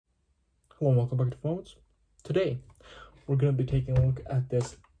Hello and welcome back to Phones. Today, we're going to be taking a look at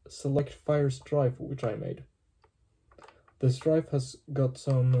this Solenoid Stryfe which I made. The Stryfe has got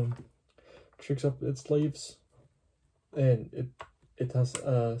some tricks up its sleeves, and it has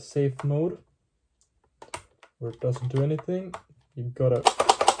a safe mode where it doesn't do anything. You've got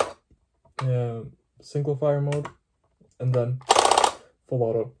a single fire mode and then full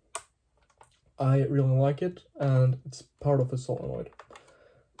auto. I really like it, and it's part of a solenoid.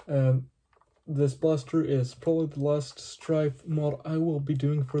 This blaster is probably the last Stryfe mod I will be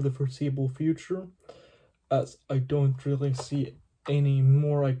doing for the foreseeable future, as I don't really see any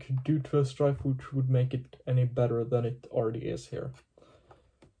more I could do to a Stryfe which would make it any better than it already is here.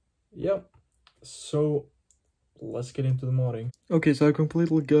 Yeah, so let's get into the modding. Okay, so I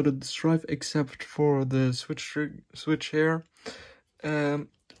completely gutted the Stryfe except for the switch here, and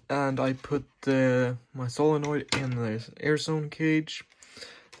I put my solenoid in the air zone cage.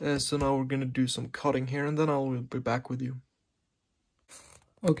 So now we're gonna do some cutting here, and then I will be back with you.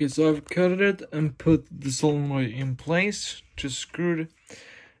 Okay, so I've cut it and put the solenoid in place, just screwed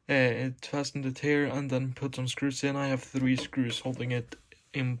it, fastened it here, and then put some screws in. I have 3 screws holding it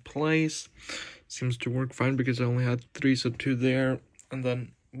in place. Seems to work fine because I only had 3, so 2 there, and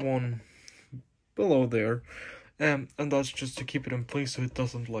then 1 below there. And that's just to keep it in place so it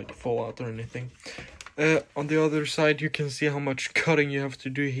doesn't like fall out or anything. On the other side, you can see how much cutting you have to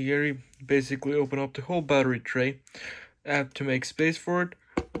do here. You basically open up the whole battery tray to make space for it,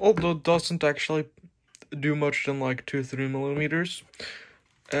 although it doesn't actually do much than like 2-3 millimeters.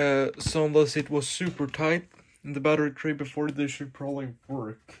 So unless it was super tight in the battery tray before, this should probably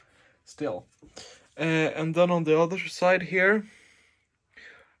work still. And then on the other side here,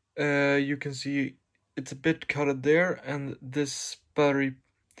 you can see it's a bit cutted there, and this battery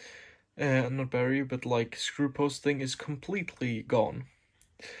not battery, but like screw post thing is completely gone.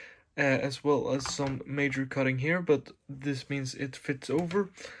 As well as some major cutting here, but this means it fits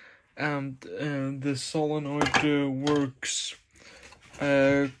over, and the solenoid works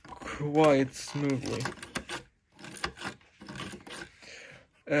quite smoothly.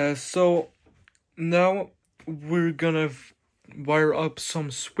 So now we're gonna wire up some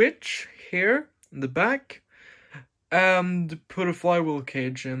switch here in the back and put a flywheel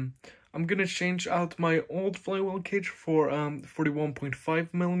cage in. I'm gonna change out my old flywheel cage for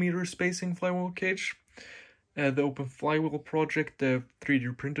 41.5 millimeter spacing flywheel cage, the Open Flywheel project, the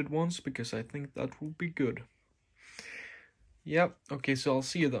 3D printed ones, because I think that will be good. Yep, okay, so I'll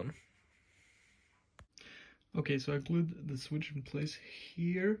see you then. Okay, so I glued the switch in place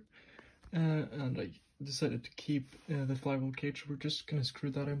here, and I decided to keep the flywheel cage. We're just gonna screw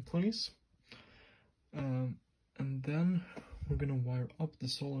that in place, and then we're gonna wire up the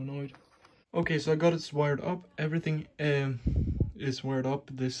solenoid. Okay, so I got it wired up. Everything is wired up.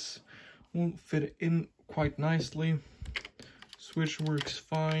 This will fit in quite nicely. Switch works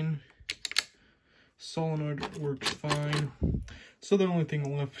fine. Solenoid works fine. So the only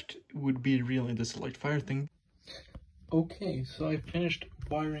thing left would be really the select fire thing. Okay, so I finished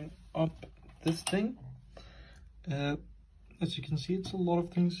wiring up this thing. As you can see, it's a lot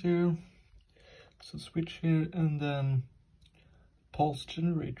of things here. So switch here, and then pulse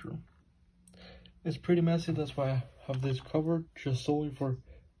generator. It's pretty messy, that's why I have this covered, just solely for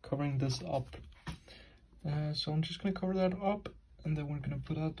covering this up. So I'm just gonna cover that up, and then we're gonna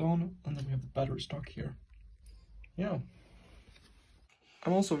put that on, and then we have the battery stock here. Yeah.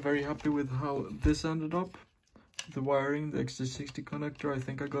 I'm also very happy with how this ended up. The wiring, the XT60 connector, I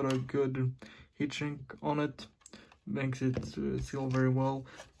think I got a good heat shrink on it. Makes it seal very well.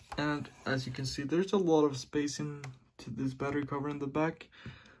 And as you can see, there's a lot of space into this battery cover in the back,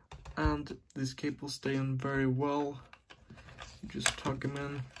 and these cables stay in very well. You just tuck them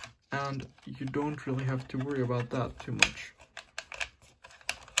in, and you don't really have to worry about that too much.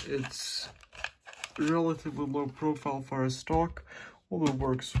 It's relatively low profile for a stock, although it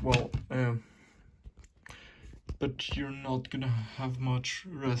works well, but you're not gonna have much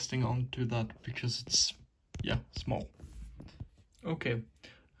resting onto that because it's, yeah, small. Okay.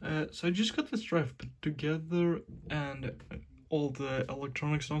 So I just got this drive put together, and all the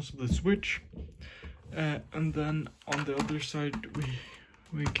electronics onto the switch, and then on the other side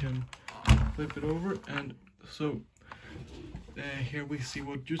we can flip it over, and so here we see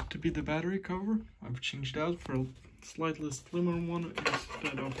what used to be the battery cover. I've changed out for a slightly slimmer one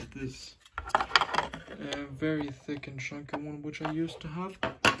instead of this very thick and chunky one which I used to have.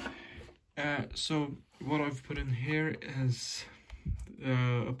 So what I've put in here is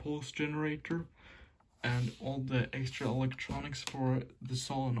a pulse generator and all the extra electronics for the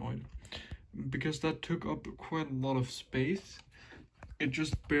solenoid, because that took up quite a lot of space. it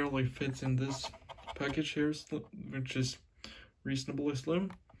just barely fits in this package here, which is reasonably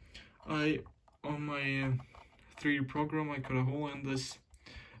slim. On my 3D program, I cut a hole in this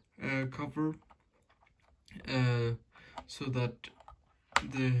cover so that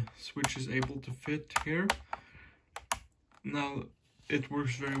the switch is able to fit here. Now it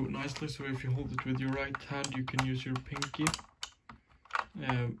works very nicely, so if you hold it with your right hand, you can use your pinky,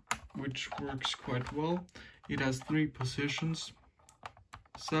 which works quite well. It has 3 positions: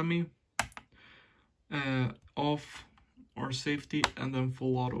 semi, off or safety, and then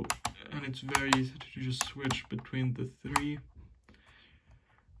full auto. And it's very easy to just switch between the 3.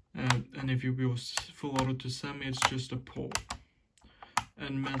 And if you go full auto to semi, it's just a pull.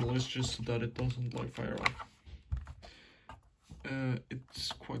 And metal is just so that it doesn't like fire off.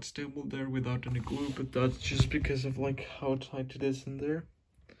 It's quite stable there without any glue, but that's just because of like how tight it is in there.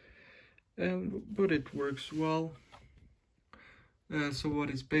 But it works well. So what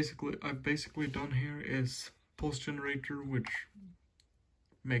I've basically done here is pulse generator, which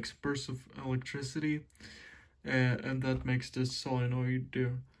makes bursts of electricity, and that makes this solenoid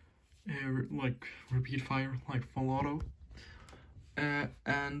like repeat fire, like full auto.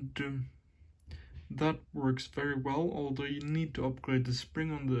 That works very well, although you need to upgrade the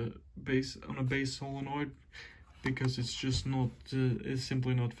spring on a base solenoid, because it's just not it's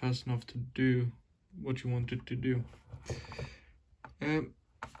simply not fast enough to do what you want it to do.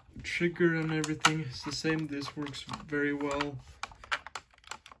 Trigger and everything is the same. This works very well.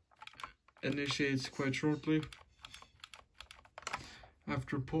 Initiates quite shortly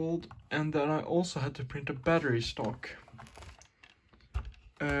after pulled. And then I also had to print a battery stock.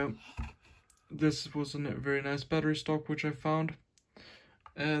 This was a very nice battery stock which I found.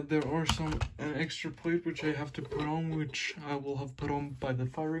 There are an extra plate which I have to put on, which I will have put on by the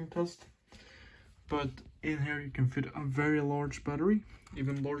firing test. But in here you can fit a very large battery,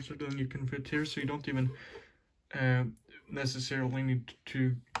 even larger than you can fit here, so you don't even necessarily need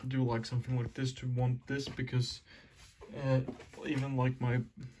to do like something like this to want this, because even like my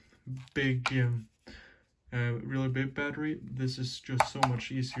big really big battery, this is just so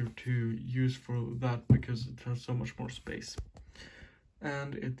much easier to use for that, because it has so much more space,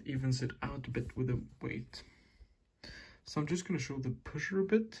 and it evens it out a bit with the weight. So I'm just going to show the pusher a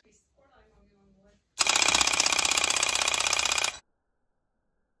bit.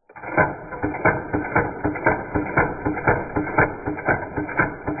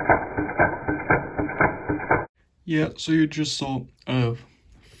 Yeah, so you just saw a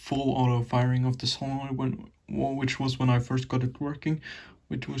full auto firing of the solenoid, which was when I first got it working,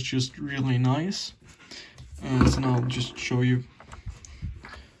 which was just really nice. So now I'll just show you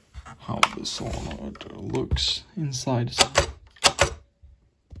how the solenoid looks inside.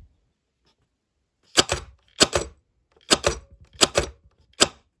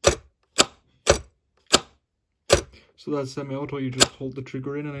 So that's semi-auto, you just hold the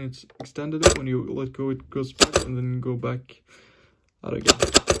trigger in and it's extended it. When you let go, it goes back, and then go back out again.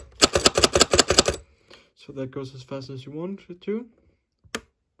 So that goes as fast as you want it to.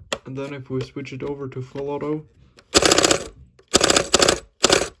 And then if we switch it over to full auto,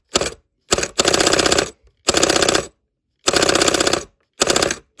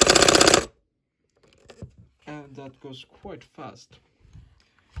 and that goes quite fast.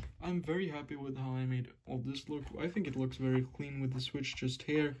 I'm very happy with how I made all this look. I think it looks very clean with the switch just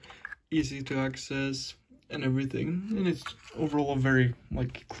here, easy to access and everything, and it's overall a very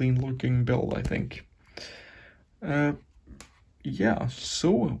like clean looking build, I think. Yeah,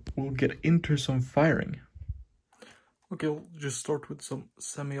 so we'll get into some firing. Okay, I'll just start with some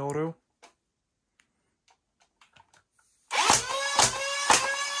semi-auto.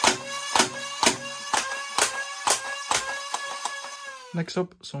 Next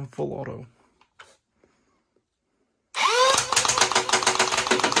up, some full auto.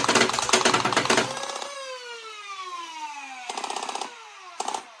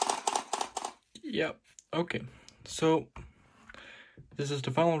 Yeah, okay, so this is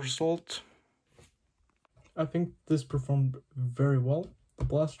the final result. I think this performed very well, the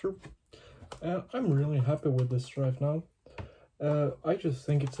blaster. I'm really happy with this Stryfe now. I just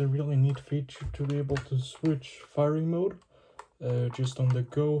think it's a really neat feature to be able to switch firing mode just on the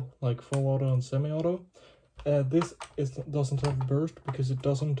go, like full auto and semi-auto. This doesn't have burst because it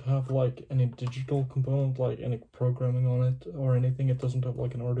doesn't have like any digital component, like any programming on it or anything. It doesn't have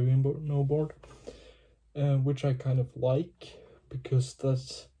like an Arduino board, which I kind of like, because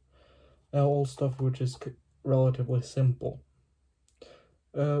that's all stuff which is relatively simple.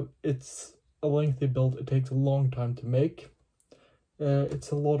 It's a lengthy build, it takes a long time to make.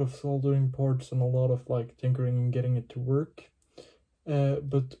 It's a lot of soldering parts and a lot of like tinkering and getting it to work.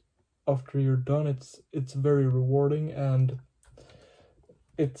 but after you're done, it's very rewarding, and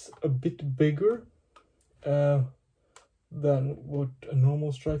it's a bit bigger than what a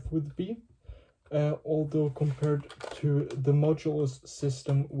normal Stryfe would be. Although compared to the modulus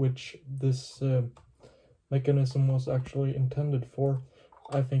system, which this mechanism was actually intended for,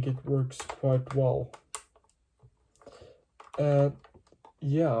 I think it works quite well.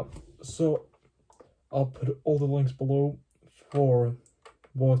 Yeah, so I'll put all the links below for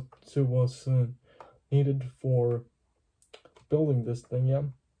what was needed for building this thing. Yeah,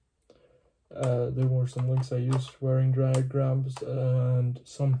 there were some links I used, wiring diagrams, and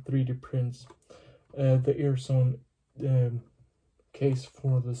some 3D prints. The earphone case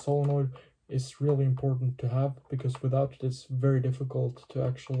for the solenoid is really important to have, because without it it's very difficult to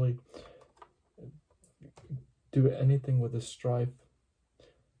actually do anything with a Stryfe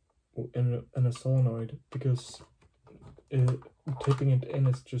in a solenoid, because taping it in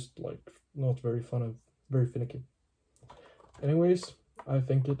is just like not very fun and very finicky. Anyways, I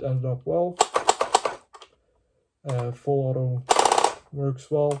think it ended up well. Full auto works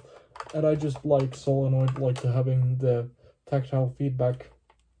well, and I just like solenoid, like having the tactile feedback,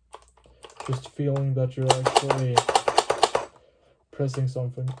 just feeling that you're actually pressing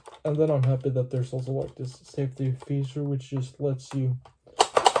something. And then I'm happy that there's also like this safety feature, which just lets you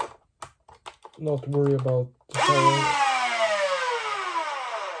not worry about the power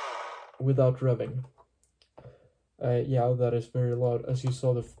without revving. Yeah, that is very loud. As you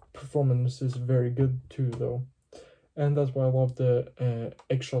saw, the performance is very good too, though. And that's why I love the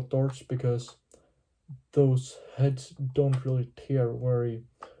egg-shot darts, because those heads don't really tear very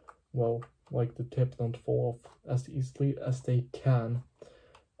well, like the tip don't fall off as easily as they can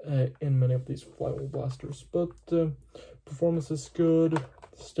in many of these flywheel blasters. But performance is good,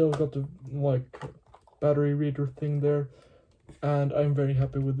 still got the like battery reader thing there, and I'm very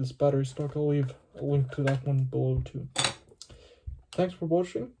happy with this battery stock. I'll leave a link to that one below too. Thanks for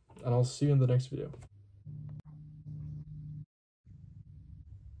watching, and I'll see you in the next video.